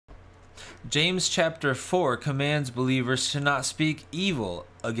James chapter 4 commands believers to not speak evil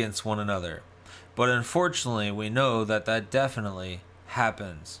against one another. But unfortunately, we know that that definitely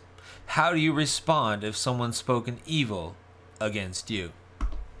happens. How do you respond if someone's spoken evil against you?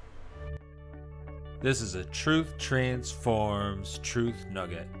 This is a Truth Transforms Truth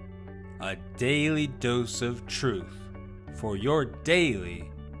Nugget. A daily dose of truth for your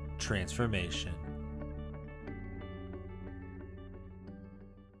daily transformation.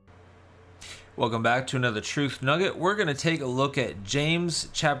 Welcome back to another Truth Nugget. We're going to take a look at James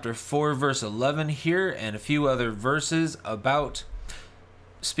chapter 4 verse 11 here and a few other verses about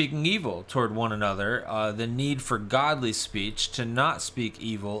speaking evil toward one another, the need for godly speech, to not speak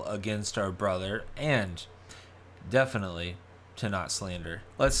evil against our brother, and definitely to not slander.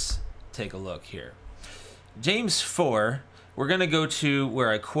 Let's take a look here. James 4, we're going to go to where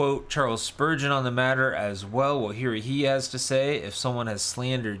I quote Charles Spurgeon on the matter as well. We'll hear what he has to say if someone has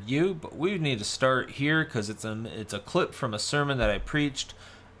slandered you, but we need to start here because it's a clip from a sermon that I preached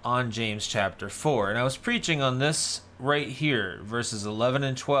on James chapter 4. And I was preaching on this right here, verses 11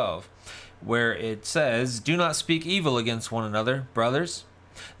 and 12, where it says, "Do not speak evil against one another, brothers.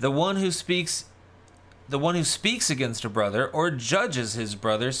 The one who speaks against a brother or judges his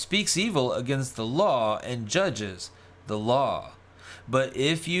brother speaks evil against the law and judges the law. But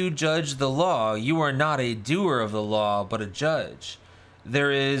if you judge the law, you are not a doer of the law, but a judge.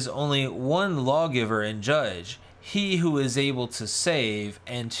 There is only one lawgiver and judge, he who is able to save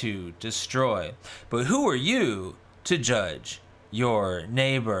and to destroy. But who are you to judge your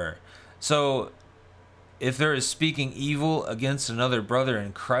neighbor?" So if there is speaking evil against another brother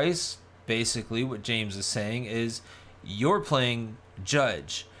in Christ, basically what James is saying is you're playing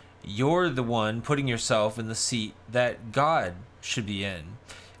judge. You're the one putting yourself in the seat that God should be in.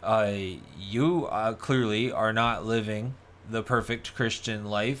 You clearly are not living the perfect Christian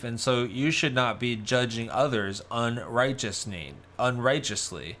life, and so you should not be judging others unrighteously.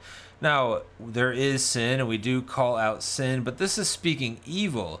 Now, there is sin, and we do call out sin, but this is speaking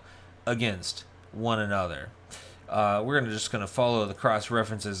evil against one another. We're just going to follow the cross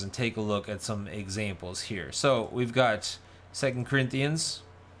references and take a look at some examples here. So we've got 2 Corinthians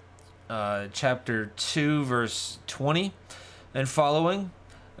chapter 2, verse 20 and following.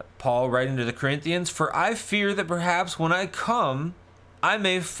 Paul writing to the Corinthians, "For I fear that perhaps when I come, I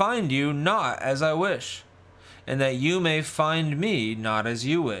may find you not as I wish, and that you may find me not as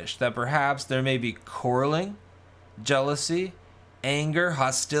you wish, that perhaps there may be quarreling, jealousy, anger,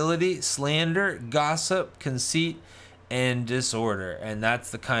 hostility, slander, gossip, conceit, and disorder." And that's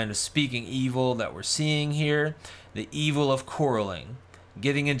the kind of speaking evil that we're seeing here. The evil of quarreling,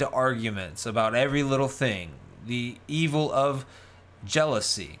 getting into arguments about every little thing. The evil of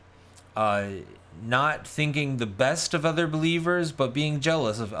jealousy, not thinking the best of other believers, but being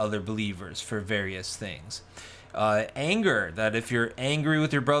jealous of other believers for various things. Anger, that if you're angry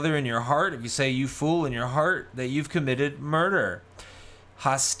with your brother in your heart, if you say "you fool" in your heart, that you've committed murder.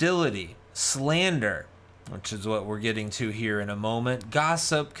 Hostility, slander, which is what we're getting to here in a moment.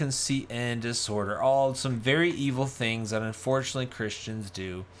 Gossip, conceit, and disorder, all some very evil things that unfortunately Christians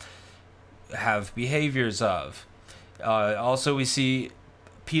do have behaviors of. Also, we see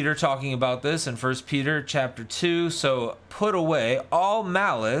Peter talking about this in 1 Peter chapter 2. "So put away all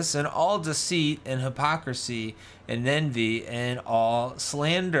malice and all deceit and hypocrisy and envy and all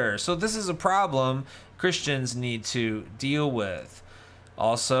slander." So this is a problem Christians need to deal with.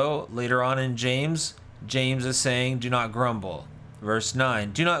 Also, later on in James is saying, "Do not grumble." Verse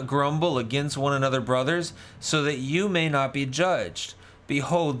 9, "Do not grumble against one another, brothers, so that you may not be judged.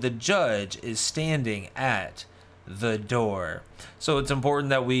 Behold, the judge is standing at the door." So it's important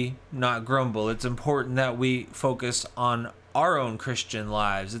that we not grumble. It's important that we focus on our own Christian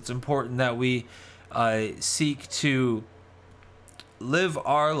lives. It's important that we seek to live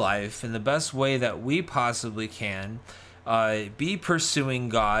our life in the best way that we possibly can. Be pursuing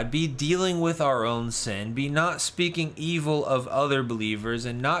God, be dealing with our own sin, be not speaking evil of other believers,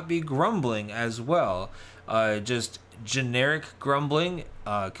 and not be grumbling as well. Just generic grumbling,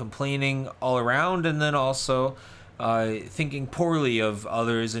 complaining all around, and then also thinking poorly of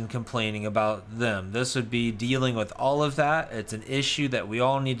others and complaining about them. This would be dealing with all of that. It's an issue that we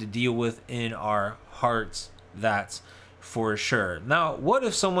all need to deal with in our hearts. That's for sure. Now, what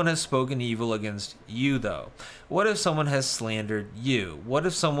if someone has spoken evil against you, though? What if someone has slandered you? What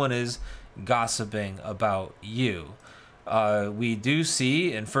if someone is gossiping about you? We do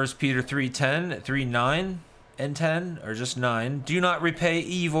see in 1 Peter 3:10, 3:9 and 10, or just 9, "Do not repay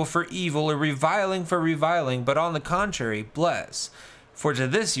evil for evil or reviling for reviling, but on the contrary, bless. For to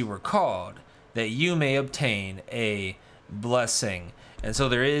this you were called, that you may obtain a blessing." And so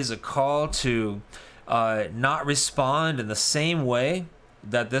there is a call to not respond in the same way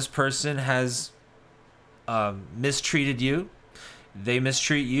that this person has mistreated you. They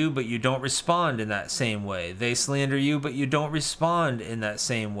mistreat you, but you don't respond in that same way. They slander you, but you don't respond in that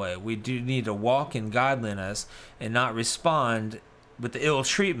same way. We do need to walk in godliness and not respond with the ill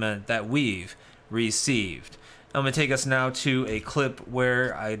treatment that we've received. I'm going to take us now to a clip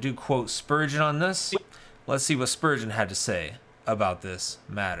where I do quote Spurgeon on this. Let's see what Spurgeon had to say about this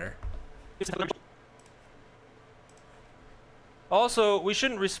matter. Also, we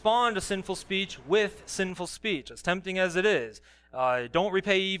shouldn't respond to sinful speech with sinful speech, as tempting as it is. Don't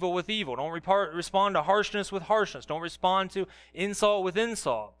repay evil with evil. Don't respond to harshness with harshness. Don't respond to insult with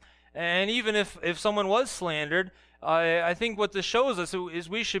insult. And even if someone was slandered, I think what this shows us is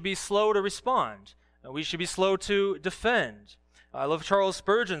we should be slow to respond. We should be slow to defend. I love Charles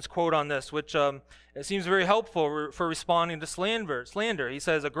Spurgeon's quote on this, which it seems very helpful for responding to slander. He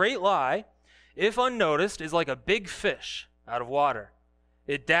says, "A great lie, if unnoticed, is like a big fish out of water.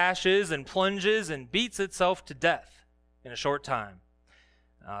 It dashes and plunges and beats itself to death in a short time."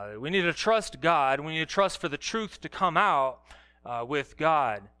 We need to trust God. We need to trust for the truth to come out with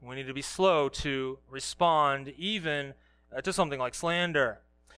God. We need to be slow to respond even to something like slander.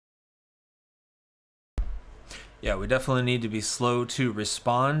 Yeah, we definitely need to be slow to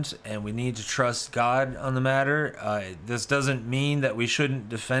respond, and we need to trust God on the matter. This doesn't mean that we shouldn't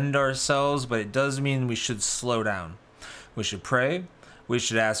defend ourselves, but it does mean we should slow down. We should pray. We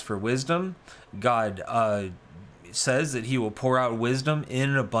should ask for wisdom. God says that he will pour out wisdom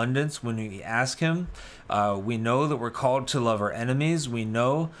in abundance when we ask him. We know that we're called to love our enemies. We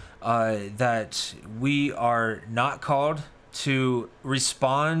know that we are not called to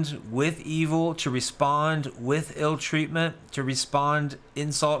respond with evil, to respond with ill treatment, to respond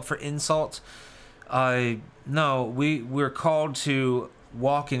insult for insult. No, we're called to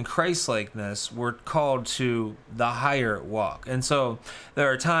walk in Christ-likeness. We're called to the higher walk. And so there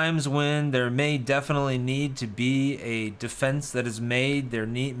are times when there may definitely need to be a defense that is made. There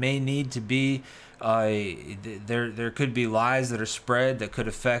may need to be there could be lies that are spread that could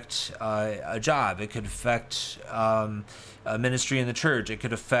affect a job. It could affect a ministry in the church. It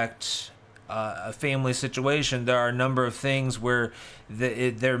could affect a family situation. There are a number of things where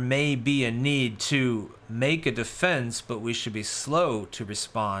there may be a need to make a defense, but we should be slow to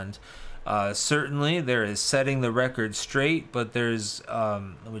respond. Certainly there is setting the record straight, but there's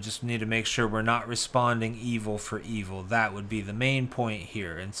we just need to make sure we're not responding evil for evil. That would be the main point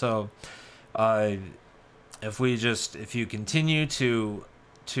here. And so if you continue to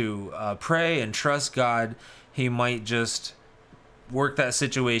pray and trust God, he might just work that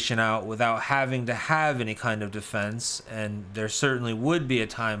situation out without having to have any kind of defense. And there certainly would be a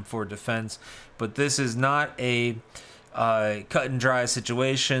time for defense, but this is not a cut and dry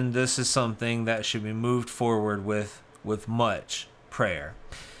situation. This is something that should be moved forward with much prayer.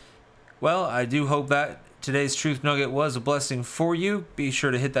 Well, I do hope that today's Truth Nugget was a blessing for you. Be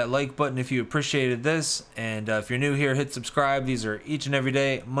sure to hit that like button if you appreciated this. And if you're new here, hit subscribe. These are each and every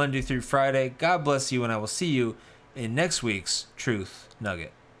day, Monday through Friday. God bless you, and I will see you in next week's Truth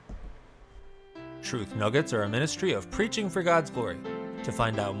Nugget. Truth Nuggets are a ministry of preaching for God's glory. To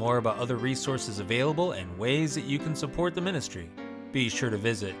find out more about other resources available and ways that you can support the ministry, be sure to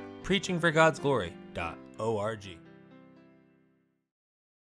visit preachingforgodsglory.org.